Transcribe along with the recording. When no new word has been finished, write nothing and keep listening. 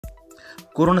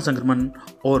Corona संक्रमण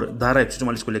और धारा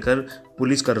 144 को लेकर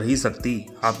पुलिस कर रही सख्ती।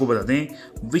 आपको बता दें,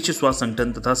 विश्व स्वास्थ्य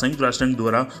संगठन तथा संयुक्त राष्ट्र संघ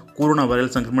द्वारा कोरोना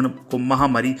वायरस संक्रमण को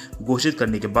महामारी घोषित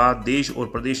करने के बाद देश और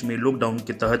प्रदेश में लॉकडाउन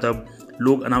के तहत अब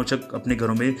लोग अनावश्यक अपने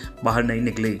घरों में बाहर नहीं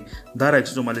निकले। धारा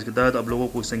 144 के तहत अब लोगों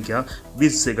की संख्या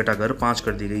 20 से घटाकर 5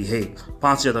 कर दी गई है।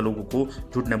 5 से ज़्यादा लोगों को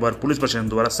जुटने पर पुलिस प्रशासन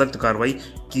द्वारा सख्त कार्रवाई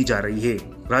की जा रही है।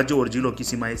 राज्यों और जिलों की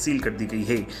सीमाएं सील कर दी गई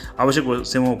है। आवश्यक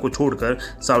सेवाओं को छोड़कर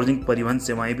सार्वजनिक परिवहन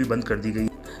सेवाएं भी बंद कर दी गई।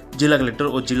 जिला कलेक्टर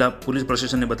और जिला पुलिस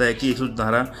प्रशासन ने बताया कि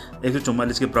धारा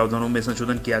 144 के प्रावधानों में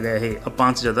संशोधन किया गया है। अब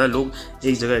 5 से ज़्यादा लोग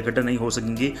एक जगह इकट्ठा नहीं हो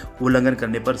सकेंगे। उल्लंघन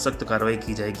करने पर सख्त कार्रवाई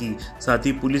की जाएगी। साथ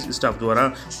ही पुलिस स्टाफ द्वारा,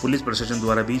 पुलिस प्रशासन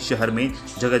द्वारा भी शहर में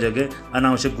जगह जगह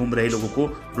अनावश्यक घूम रहे लोगों को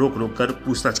रोक कर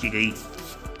पूछताछ की गई।